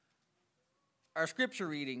Our scripture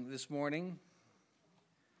reading this morning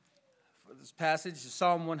for this passage is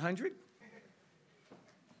Psalm 100.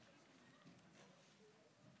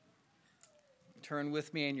 Turn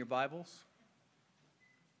with me in your Bibles.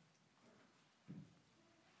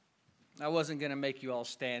 I wasn't going to make you all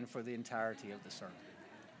stand for the entirety of the sermon.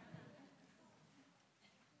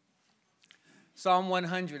 Psalm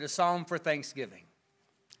 100, a psalm for thanksgiving.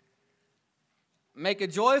 Make a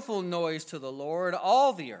joyful noise to the Lord,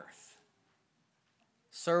 all the earth.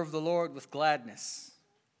 Serve the Lord with gladness.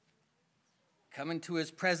 Come into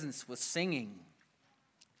his presence with singing.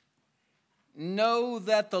 Know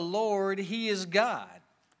that the Lord, he is God.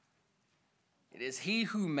 It is he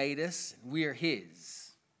who made us, and we are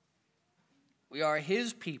his. We are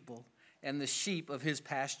his people and the sheep of his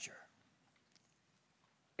pasture.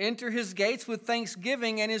 Enter his gates with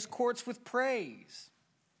thanksgiving and his courts with praise.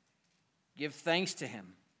 Give thanks to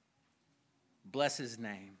him. Bless his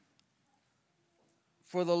name.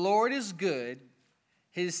 For the Lord is good,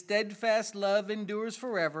 his steadfast love endures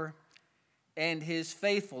forever, and his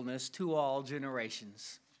faithfulness to all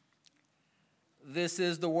generations. This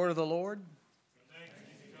is the word of the Lord. Thanks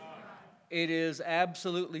be to God. It is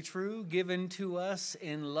absolutely true, given to us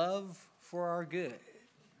in love for our good.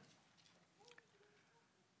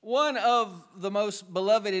 One of the most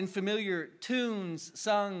beloved and familiar tunes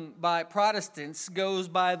sung by Protestants goes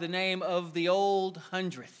by the name of the Old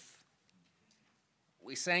Hundredth.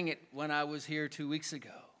 We sang it when I was here 2 weeks ago.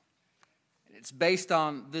 It's based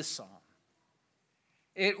on this psalm.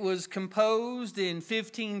 It was composed in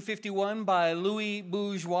 1551 by Louis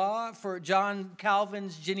Bourgeois for John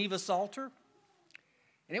Calvin's Geneva Psalter.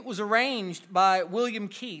 And it was arranged by William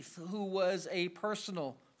Keith, who was a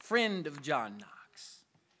personal friend of John Knox.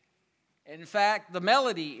 In fact, the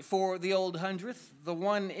melody for the Old Hundredth, the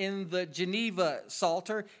one in the Geneva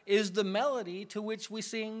Psalter, is the melody to which we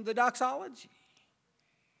sing the doxology.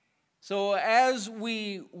 So as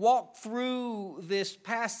we walk through this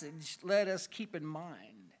passage, let us keep in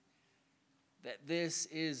mind that this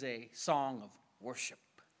is a song of worship.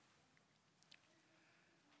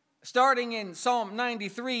 Starting in Psalm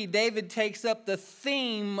 93, David takes up the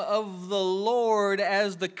theme of the Lord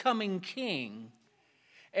as the coming king.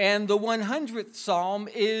 And the 100th psalm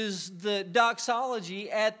is the doxology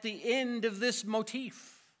at the end of this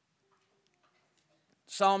motif.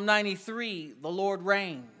 Psalm 93, the Lord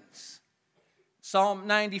reigns. Psalm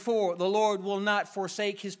 94, the Lord will not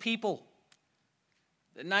forsake his people.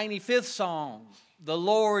 The 95th psalm, the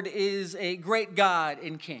Lord is a great God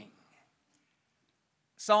and King.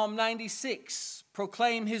 Psalm 96,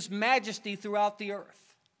 proclaim his majesty throughout the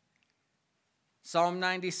earth. Psalm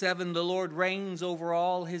 97, the Lord reigns over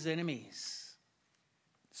all his enemies.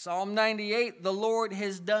 Psalm 98, the Lord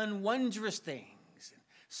has done wondrous things.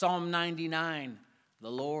 Psalm 99,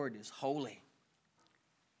 the Lord is holy.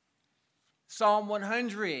 Psalm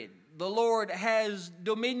 100, the Lord has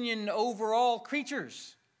dominion over all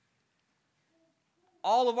creatures.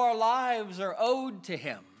 All of our lives are owed to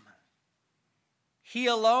him. He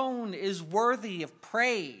alone is worthy of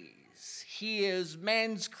praise. He is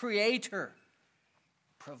man's creator,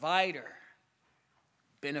 provider,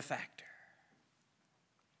 benefactor.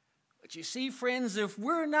 But you see, friends, if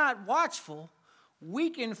we're not watchful, we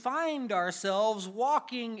can find ourselves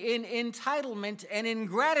walking in entitlement and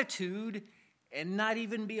ingratitude and not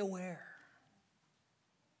even be aware.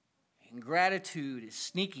 Ingratitude is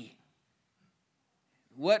sneaky.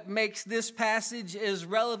 What makes this passage as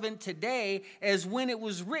relevant today as when it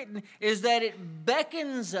was written is that it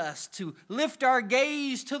beckons us to lift our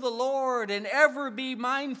gaze to the Lord and ever be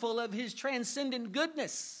mindful of his transcendent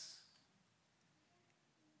goodness.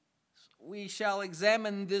 We shall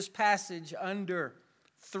examine this passage under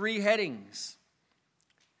 3 headings.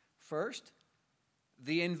 First,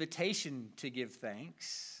 the invitation to give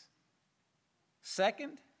thanks.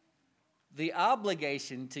 Second, the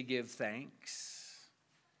obligation to give thanks.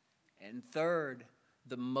 And third,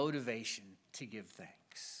 the motivation to give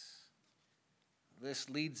thanks. This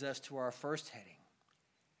leads us to our first heading,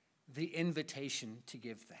 the invitation to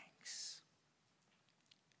give thanks.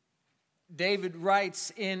 David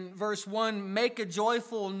writes in verse 1, make a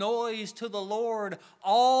joyful noise to the Lord,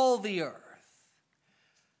 all the earth.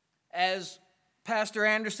 As Pastor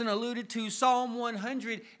Anderson alluded to, Psalm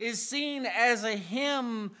 100 is seen as a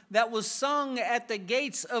hymn that was sung at the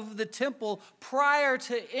gates of the temple prior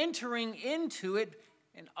to entering into it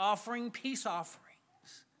and offering peace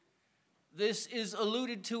offerings. This is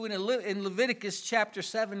alluded to in Leviticus chapter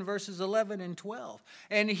 7, verses 11 and 12.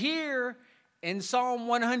 And here in Psalm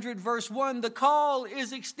 100, verse 1, the call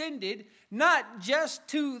is extended not just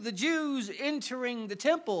to the Jews entering the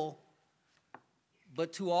temple,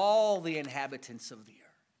 but to all the inhabitants of the earth.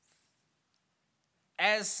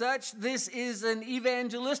 As such, this is an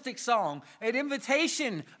evangelistic song, an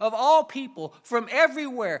invitation of all people from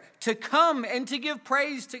everywhere to come and to give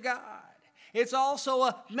praise to God. It's also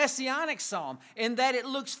a messianic psalm in that it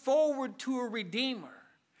looks forward to a Redeemer,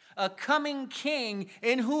 a coming King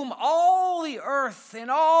in whom all the earth and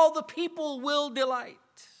all the people will delight.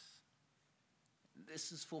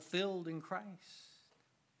 This is fulfilled in Christ.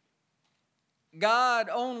 God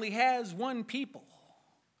only has one people,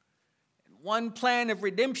 one plan of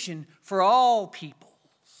redemption for all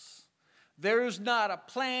peoples. There's not a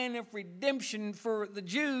plan of redemption for the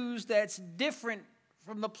Jews that's different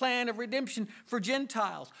from the plan of redemption for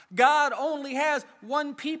Gentiles. God only has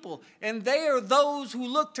one people, and they are those who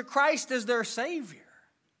look to Christ as their Savior.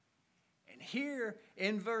 And here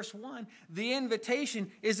in verse 1, the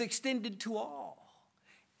invitation is extended to all.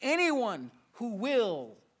 Anyone who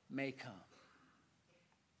will may come.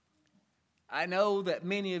 I know that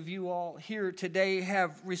many of you all here today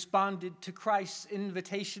have responded to Christ's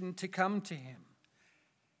invitation to come to Him.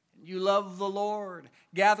 You love the Lord,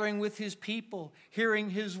 gathering with His people, hearing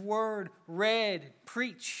His word read,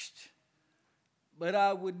 preached. But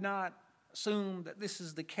I would not assume that this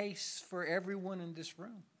is the case for everyone in this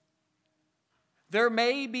room. There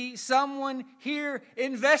may be someone here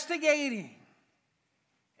investigating,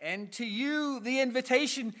 and to you the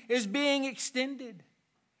invitation is being extended.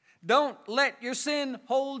 Don't let your sin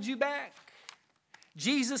hold you back.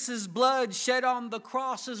 Jesus' blood shed on the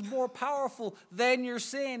cross is more powerful than your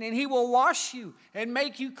sin, and He will wash you and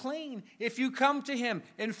make you clean if you come to Him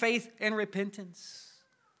in faith and repentance.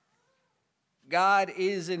 God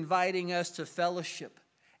is inviting us to fellowship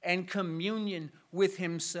and communion with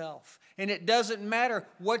Himself. And it doesn't matter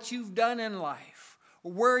what you've done in life,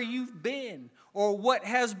 or where you've been, or what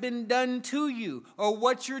has been done to you, or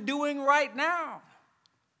what you're doing right now.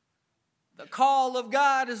 The call of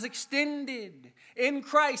God is extended. In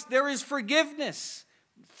Christ, there is forgiveness,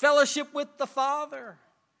 fellowship with the Father.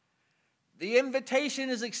 The invitation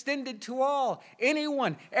is extended to all.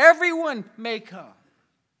 Anyone, everyone may come.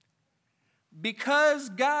 Because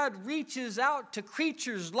God reaches out to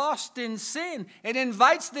creatures lost in sin and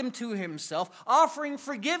invites them to Himself, offering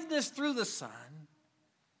forgiveness through the Son,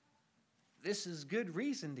 this is good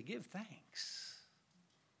reason to give thanks.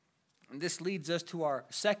 And this leads us to our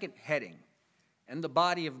second heading and the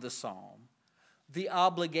body of the psalm, the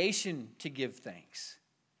obligation to give thanks,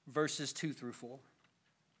 verses 2 through 4.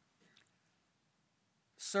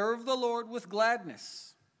 Serve the Lord with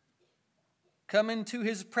gladness. Come into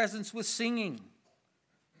His presence with singing.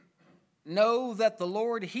 Know that the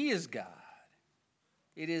Lord, He is God.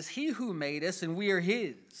 It is He who made us, and we are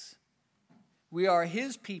His. We are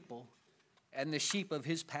His people and the sheep of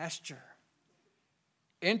His pasture.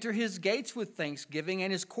 Enter His gates with thanksgiving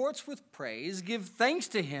and His courts with praise. Give thanks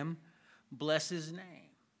to Him. Bless His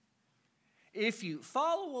name. If you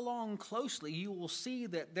follow along closely, you will see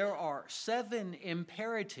that there are 7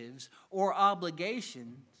 imperatives or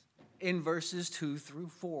obligations in verses 2 through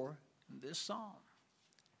 4 in this psalm.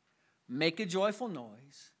 Make a joyful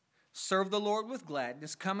noise. Serve the Lord with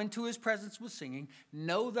gladness. Come into His presence with singing.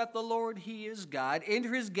 Know that the Lord, He is God.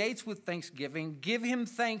 Enter His gates with thanksgiving. Give Him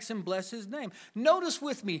thanks and bless His name. Notice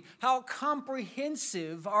with me how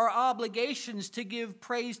comprehensive our obligations to give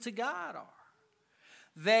praise to God are.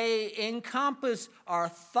 They encompass our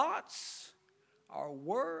thoughts, our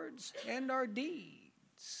words, and our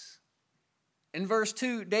deeds. In verse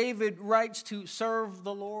 2, David writes to serve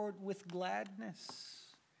the Lord with gladness.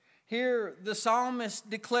 Here, the psalmist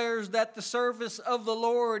declares that the service of the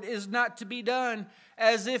Lord is not to be done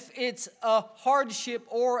as if it's a hardship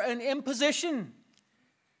or an imposition,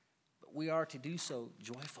 but we are to do so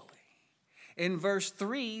joyfully. In verse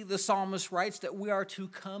 3, the psalmist writes that we are to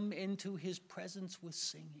come into His presence with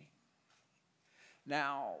singing.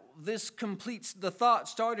 Now, this completes the thought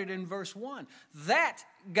started in verse 1. That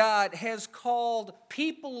God has called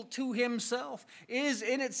people to Himself is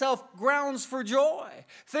in itself grounds for joy.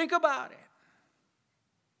 Think about it.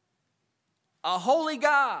 A holy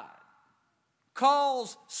God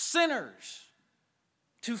calls sinners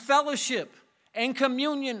to fellowship and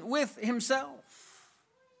communion with Himself.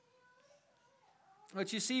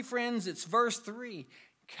 But you see, friends, it's verse 3,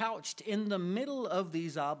 couched in the middle of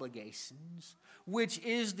these obligations, which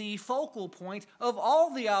is the focal point of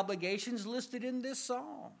all the obligations listed in this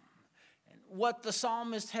psalm. And what the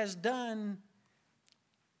psalmist has done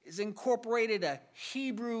is incorporated a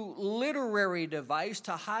Hebrew literary device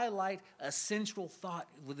to highlight a central thought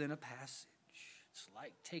within a passage. It's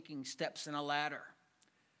like taking steps in a ladder.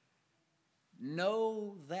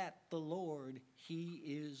 Know that the Lord, He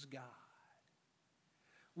is God.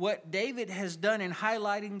 What David has done in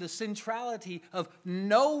highlighting the centrality of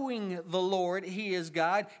knowing the Lord, He is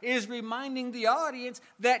God, is reminding the audience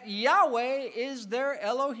that Yahweh is their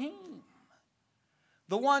Elohim,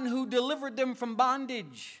 the one who delivered them from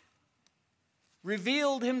bondage,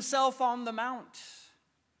 revealed Himself on the mount,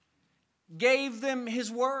 gave them His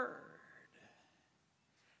word.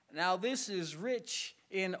 Now, this is rich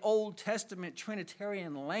in Old Testament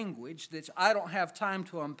Trinitarian language that I don't have time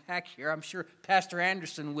to unpack here. I'm sure Pastor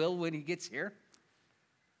Anderson will when he gets here.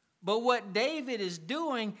 But what David is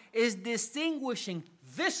doing is distinguishing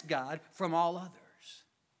this God from all others.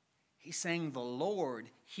 He's saying the Lord,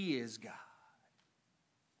 He is God.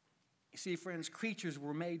 You see, friends, creatures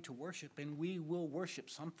were made to worship, and we will worship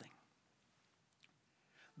something.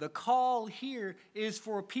 The call here is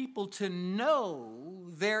for people to know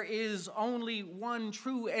there is only one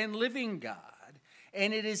true and living God,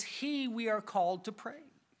 and it is He we are called to praise.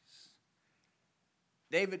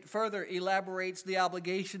 David further elaborates the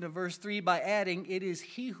obligation of verse 3 by adding, "It is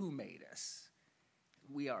He who made us.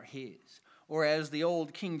 We are His." Or as the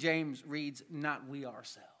old King James reads, "Not we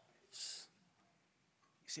ourselves."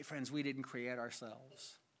 You see, friends, we didn't create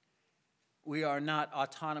ourselves. We are not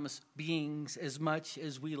autonomous beings as much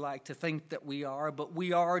as we like to think that we are, but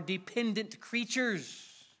we are dependent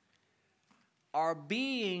creatures. Our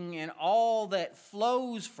being and all that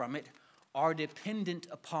flows from it are dependent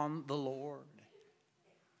upon the Lord.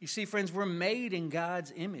 You see, friends, we're made in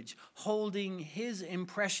God's image, holding His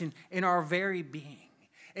impression in our very being.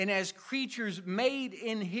 And as creatures made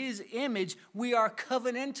in His image, we are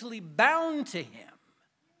covenantally bound to Him.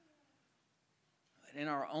 In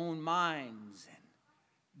our own minds, and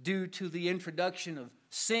due to the introduction of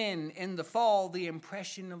sin in the fall, the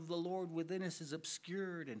impression of the Lord within us is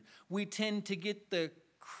obscured, and we tend to get the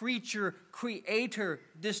creature-creator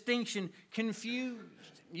distinction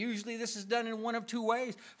confused. Usually this is done in one of two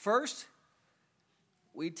ways. First,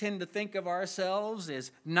 we tend to think of ourselves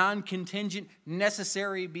as non-contingent,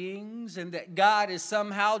 necessary beings, and that God is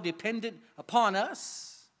somehow dependent upon us,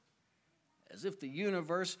 as if the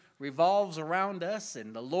universe revolves around us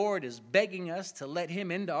and the Lord is begging us to let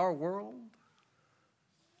Him into our world.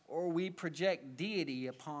 Or we project deity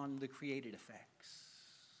upon the created effects.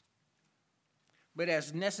 But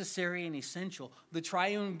as necessary and essential, the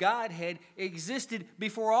triune Godhead existed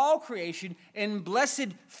before all creation in blessed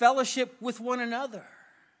fellowship with one another.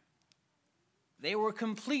 They were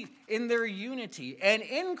complete in their unity. And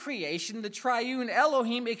in creation, the triune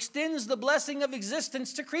Elohim extends the blessing of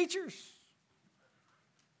existence to creatures.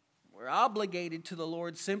 We're obligated to the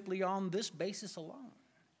Lord simply on this basis alone.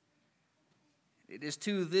 It is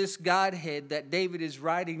to this Godhead that David is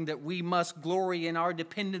writing that we must glory in our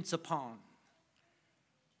dependence upon.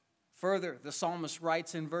 Further, the psalmist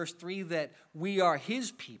writes in verse 3 that we are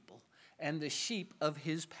His people and the sheep of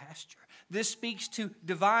His pasture. This speaks to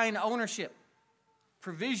divine ownership,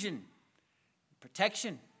 provision,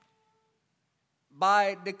 protection.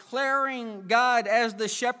 By declaring God as the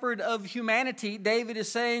shepherd of humanity, David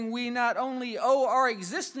is saying we not only owe our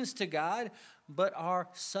existence to God, but our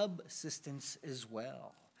subsistence as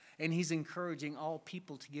well. And he's encouraging all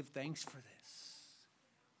people to give thanks for this.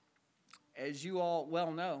 As you all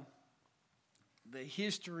well know, the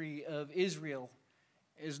history of Israel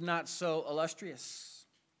is not so illustrious.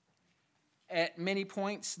 At many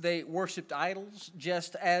points, they worshipped idols,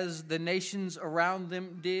 just as the nations around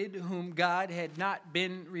them did, whom God had not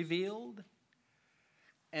been revealed.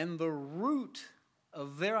 And the root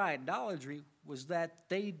of their idolatry was that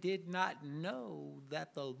they did not know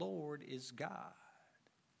that the Lord is God.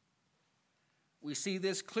 We see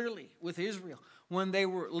this clearly with Israel when they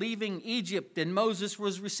were leaving Egypt and Moses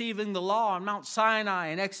was receiving the law on Mount Sinai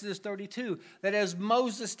in Exodus 32, that as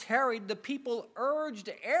Moses tarried, the people urged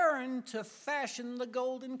Aaron to fashion the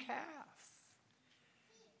golden calf.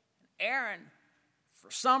 Aaron,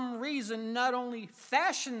 for some reason, not only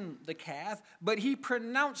fashioned the calf, but he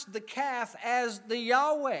pronounced the calf as the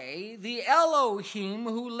Yahweh, the Elohim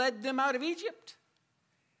who led them out of Egypt.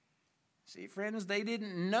 See, friends, they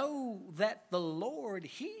didn't know that the Lord,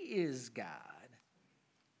 He is God.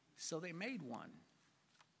 So they made one.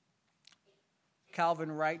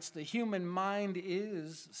 Calvin writes, the human mind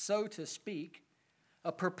is, so to speak,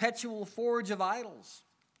 a perpetual forge of idols.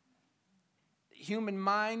 The human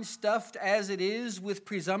mind, stuffed as it is with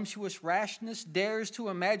presumptuous rashness, dares to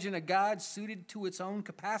imagine a God suited to its own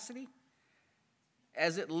capacity.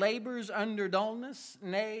 As it labors under dullness,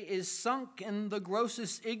 nay, is sunk in the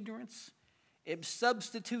grossest ignorance, it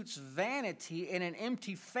substitutes vanity and an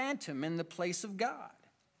empty phantom in the place of God.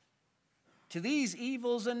 To these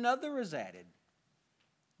evils another is added,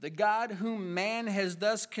 The God whom man has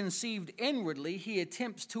thus conceived inwardly, he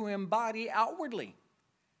attempts to embody outwardly.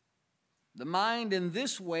 The mind in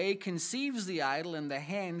this way conceives the idol, and the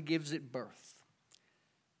hand gives it birth.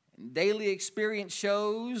 And daily experience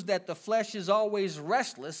shows that the flesh is always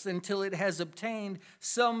restless until it has obtained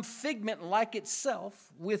some figment like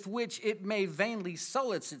itself with which it may vainly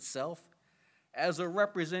solace itself as a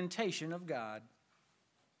representation of God.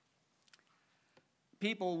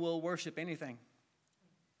 People will worship anything.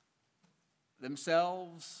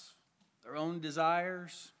 Themselves, their own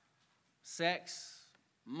desires, sex,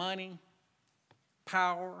 money,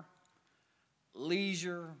 power,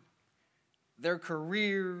 leisure, their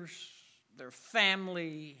careers, their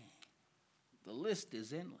family. The list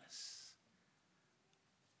is endless.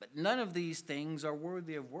 But none of these things are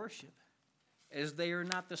worthy of worship, as they are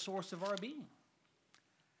not the source of our being.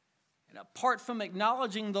 And apart from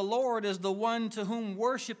acknowledging the Lord as the one to whom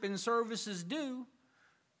worship and service is due,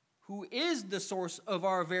 who is the source of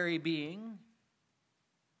our very being,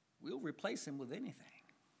 we'll replace him with anything.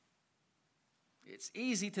 It's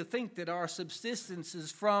easy to think that our subsistence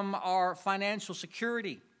is from our financial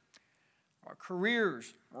security, our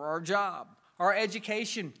careers, or our job, our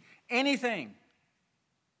education, anything.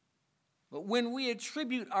 But when we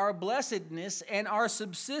attribute our blessedness and our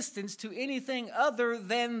subsistence to anything other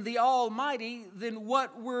than the Almighty, then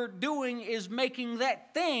what we're doing is making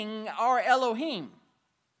that thing our Elohim.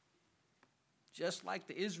 Just like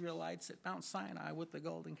the Israelites at Mount Sinai with the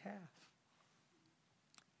golden calf.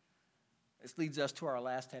 This leads us to our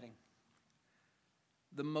last heading.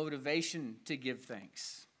 The motivation to give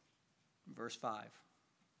thanks. Verse 5.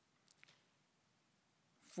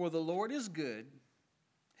 For the Lord is good,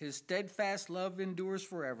 his steadfast love endures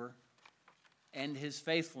forever, and his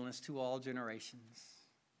faithfulness to all generations.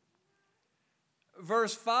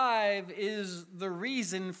 Verse 5 is the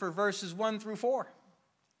reason for verses 1 through 4.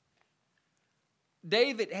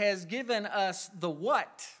 David has given us the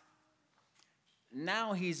what.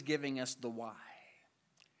 Now he's giving us the why.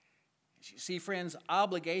 As you see, friends,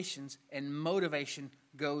 obligations and motivation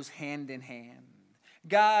goes hand in hand.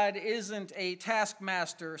 God isn't a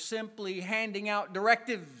taskmaster simply handing out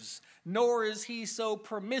directives, nor is he so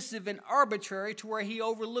permissive and arbitrary to where he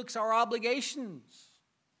overlooks our obligations.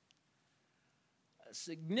 A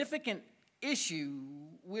significant issue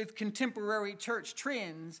with contemporary church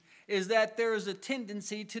trends is that there is a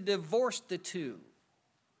tendency to divorce the two.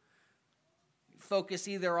 Focus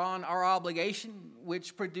either on our obligation,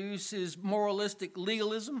 which produces moralistic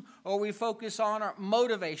legalism, or we focus on our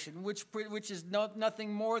motivation, which is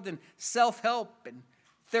nothing more than self-help and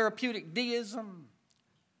therapeutic deism.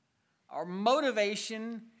 Our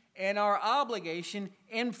motivation and our obligation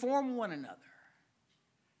inform one another.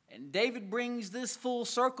 And David brings this full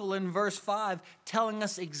circle in verse 5, telling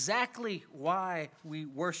us exactly why we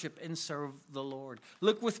worship and serve the Lord.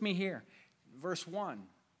 Look with me here. Verse 1.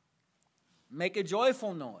 Make a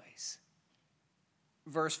joyful noise.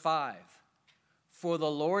 Verse 5. For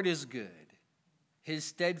the Lord is good. His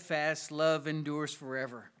steadfast love endures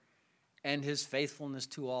forever, and his faithfulness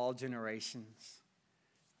to all generations.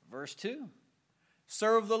 Verse 2.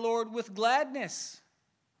 Serve the Lord with gladness.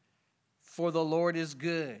 For the Lord is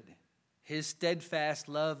good. His steadfast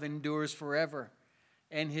love endures forever,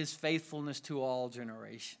 and his faithfulness to all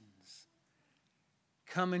generations.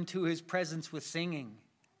 Come into his presence with singing.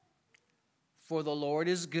 For the Lord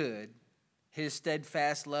is good. His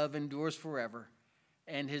steadfast love endures forever,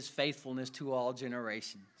 and his faithfulness to all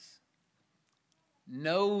generations.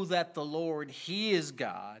 Know that the Lord, he is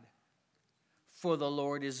God. For the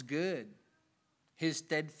Lord is good. His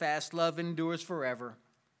steadfast love endures forever,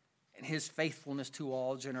 and his faithfulness to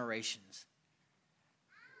all generations.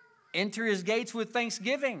 Enter his gates with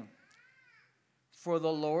thanksgiving. For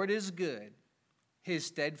the Lord is good. His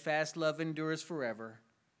steadfast love endures forever,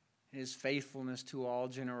 and his faithfulness to all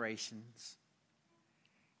generations.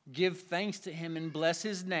 Give thanks to him and bless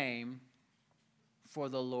his name, for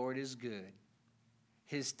the Lord is good.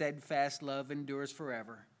 His steadfast love endures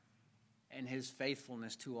forever, and his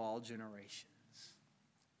faithfulness to all generations.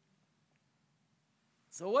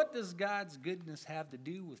 So what does God's goodness have to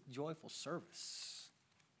do with joyful service?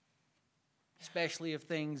 Especially if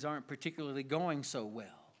things aren't particularly going so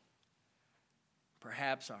well.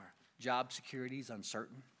 Perhaps our job security is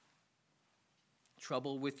uncertain.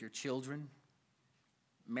 Trouble with your children.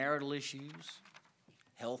 Marital issues.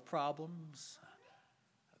 Health problems.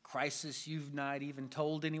 A crisis you've not even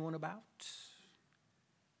told anyone about.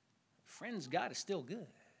 Friends, God is still good.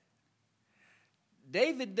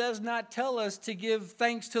 David does not tell us to give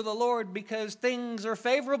thanks to the Lord because things are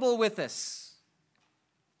favorable with us.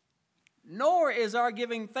 nor is our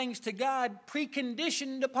giving thanks to God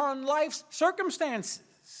preconditioned upon life's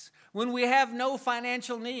circumstances. When we have no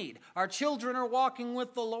financial need, our children are walking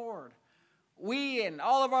with the Lord, we and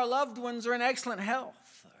all of our loved ones are in excellent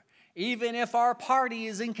health, even if our party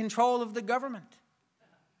is in control of the government.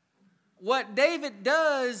 What David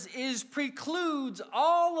does is precludes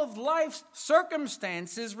all of life's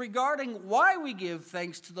circumstances regarding why we give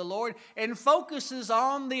thanks to the Lord and focuses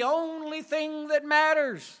on the only thing that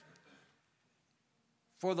matters.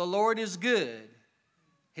 For the Lord is good,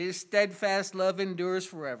 his steadfast love endures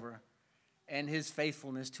forever, and his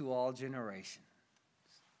faithfulness to all generations.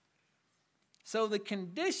 So the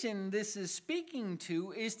condition this is speaking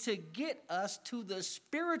to is to get us to the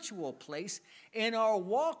spiritual place in our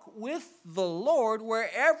walk with the Lord where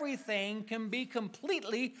everything can be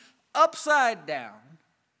completely upside down,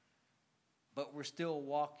 but we're still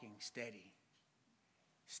walking steady,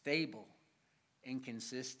 stable, and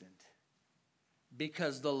consistent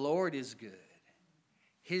because the Lord is good.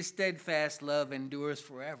 His steadfast love endures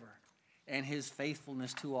forever, and his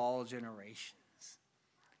faithfulness to all generations.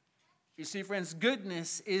 You see, friends,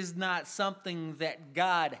 goodness is not something that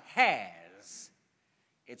God has.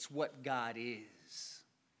 It's what God is.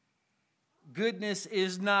 Goodness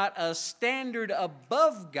is not a standard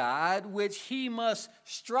above God which he must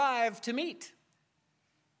strive to meet.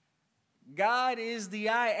 God is the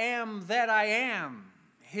I am that I am.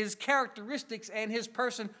 His characteristics and his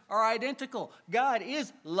person are identical. God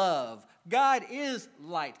is love. God is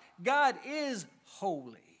light. God is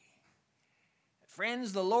holy.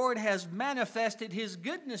 Friends, the Lord has manifested his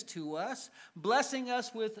goodness to us, blessing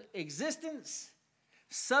us with existence,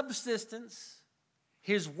 subsistence,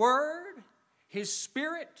 his word, his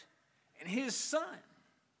spirit, and his son.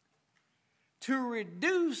 To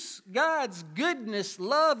reduce God's goodness,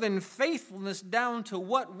 love, and faithfulness down to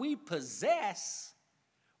what we possess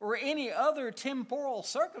or any other temporal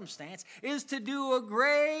circumstance is to do a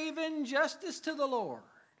grave injustice to the Lord.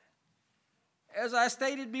 As I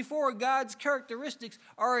stated before, God's characteristics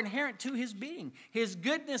are inherent to his being. His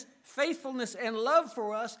goodness, faithfulness, and love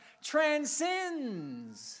for us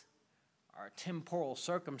transcends our temporal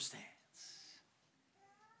circumstance.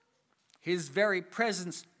 His very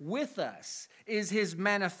presence with us is his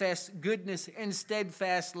manifest goodness and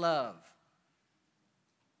steadfast love.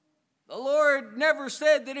 The Lord never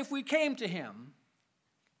said that if we came to him,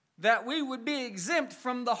 that we would be exempt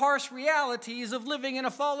from the harsh realities of living in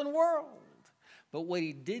a fallen world. But what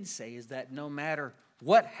he did say is that no matter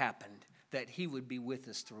what happened, that he would be with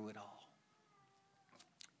us through it all.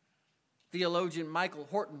 Theologian Michael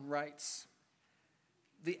Horton writes,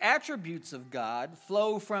 "The attributes of God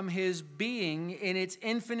flow from his being in its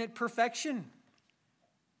infinite perfection.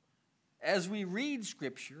 As we read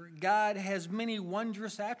Scripture, God has many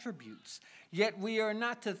wondrous attributes, yet we are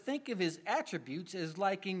not to think of his attributes as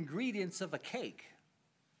like ingredients of a cake.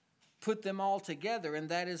 Put them all together, and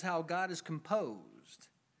that is how God is composed.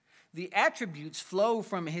 The attributes flow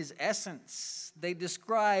from his essence. They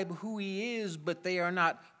describe who he is, but they are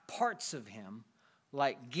not parts of him,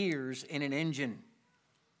 like gears in an engine.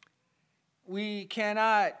 We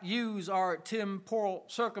cannot use our temporal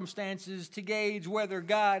circumstances to gauge whether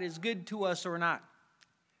God is good to us or not.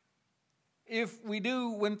 If we do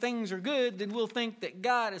when things are good, then we'll think that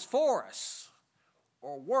God is for us,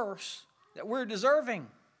 or worse, that we're deserving.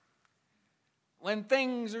 When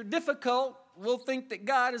things are difficult, we'll think that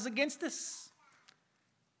God is against us.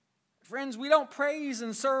 Friends, we don't praise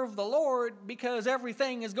and serve the Lord because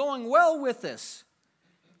everything is going well with us.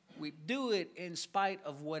 We do it in spite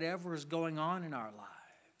of whatever is going on in our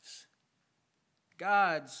lives.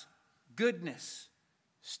 God's goodness,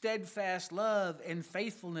 steadfast love, and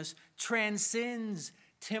faithfulness transcends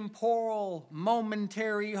temporal,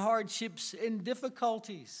 momentary hardships and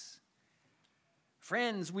difficulties.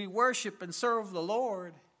 Friends, we worship and serve the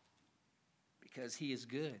Lord because he is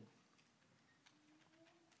good.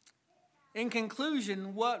 In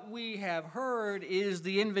conclusion, what we have heard is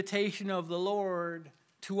the invitation of the Lord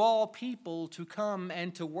to all people to come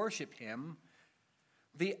and to worship him,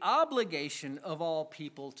 the obligation of all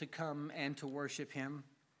people to come and to worship him,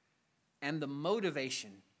 and the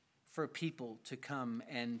motivation for people to come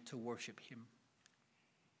and to worship him.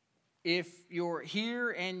 If you're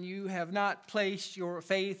here and you have not placed your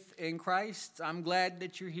faith in Christ, I'm glad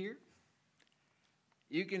that you're here.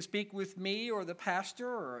 You can speak with me or the pastor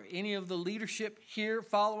or any of the leadership here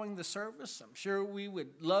following the service. I'm sure we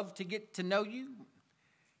would love to get to know you,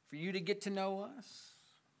 for you to get to know us.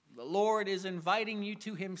 The Lord is inviting you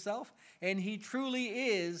to himself, and he truly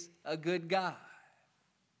is a good God.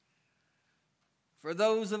 For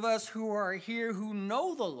those of us who are here who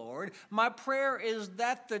know the Lord, my prayer is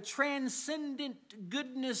that the transcendent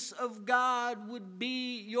goodness of God would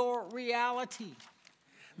be your reality.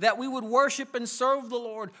 That we would worship and serve the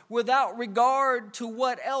Lord without regard to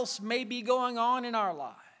what else may be going on in our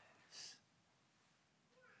lives.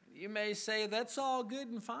 You may say, that's all good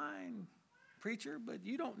and fine, preacher, but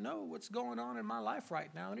you don't know what's going on in my life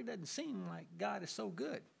right now, and it doesn't seem like God is so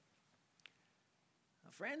good.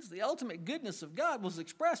 Friends, the ultimate goodness of God was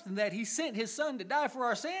expressed in that he sent his son to die for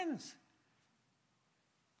our sins.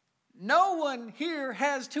 No one here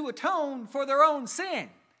has to atone for their own sin.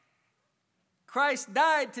 Christ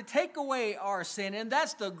died to take away our sin, and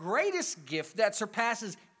that's the greatest gift that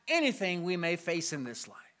surpasses anything we may face in this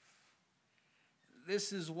life.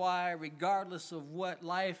 This is why, regardless of what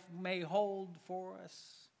life may hold for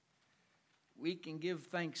us, we can give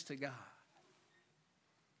thanks to God.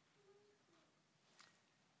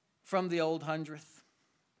 From the old 100th.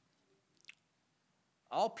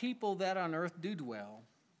 All people that on earth do dwell,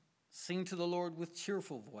 sing to the Lord with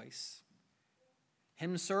cheerful voice.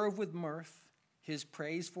 Him serve with mirth, his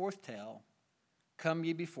praise forth tell. Come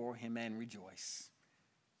ye before him and rejoice.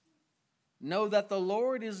 Know that the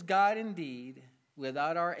Lord is God indeed.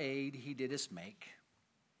 Without our aid he did us make.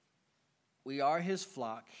 We are his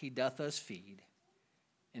flock, he doth us feed.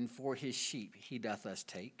 And for his sheep he doth us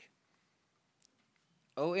take.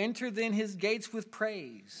 O enter then his gates with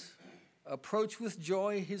praise, approach with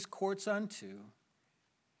joy his courts unto.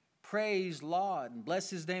 Praise, laud, and bless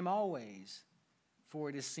his name always, for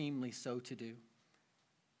it is seemly so to do.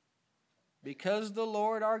 Because the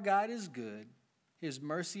Lord our God is good, his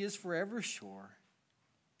mercy is forever sure,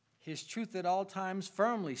 his truth at all times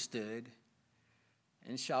firmly stood,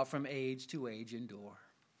 and shall from age to age endure.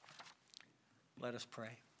 Let us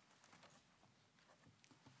pray.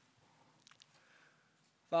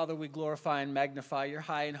 Father, we glorify and magnify your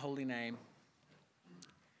high and holy name.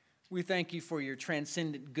 We thank you for your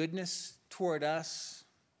transcendent goodness toward us.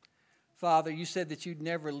 Father, you said that you'd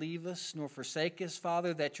never leave us nor forsake us,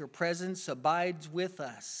 Father, that your presence abides with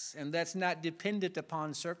us, and that's not dependent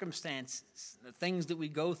upon circumstances, the things that we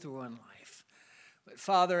go through in life. But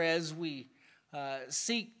Father, as we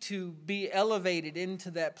seek to be elevated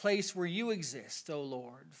into that place where you exist, O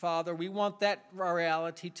Lord, Father, we want that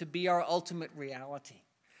reality to be our ultimate reality.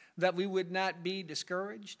 That we would not be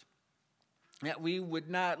discouraged, that we would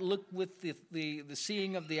not look with the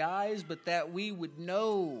seeing of the eyes, but that we would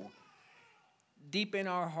know deep in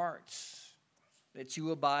our hearts that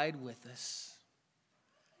you abide with us.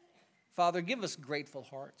 Father, give us grateful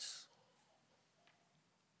hearts.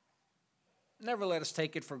 Never let us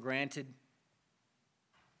take it for granted.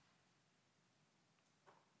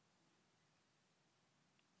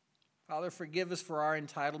 Father, forgive us for our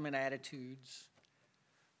entitlement attitudes.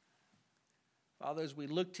 Father, as we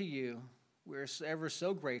look to you, we're ever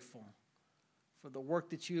so grateful for the work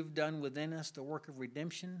that you have done within us, the work of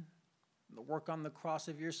redemption, the work on the cross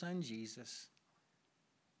of your Son, Jesus.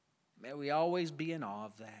 May we always be in awe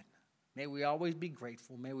of that. May we always be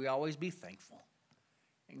grateful. May we always be thankful.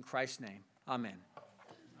 In Christ's name, amen.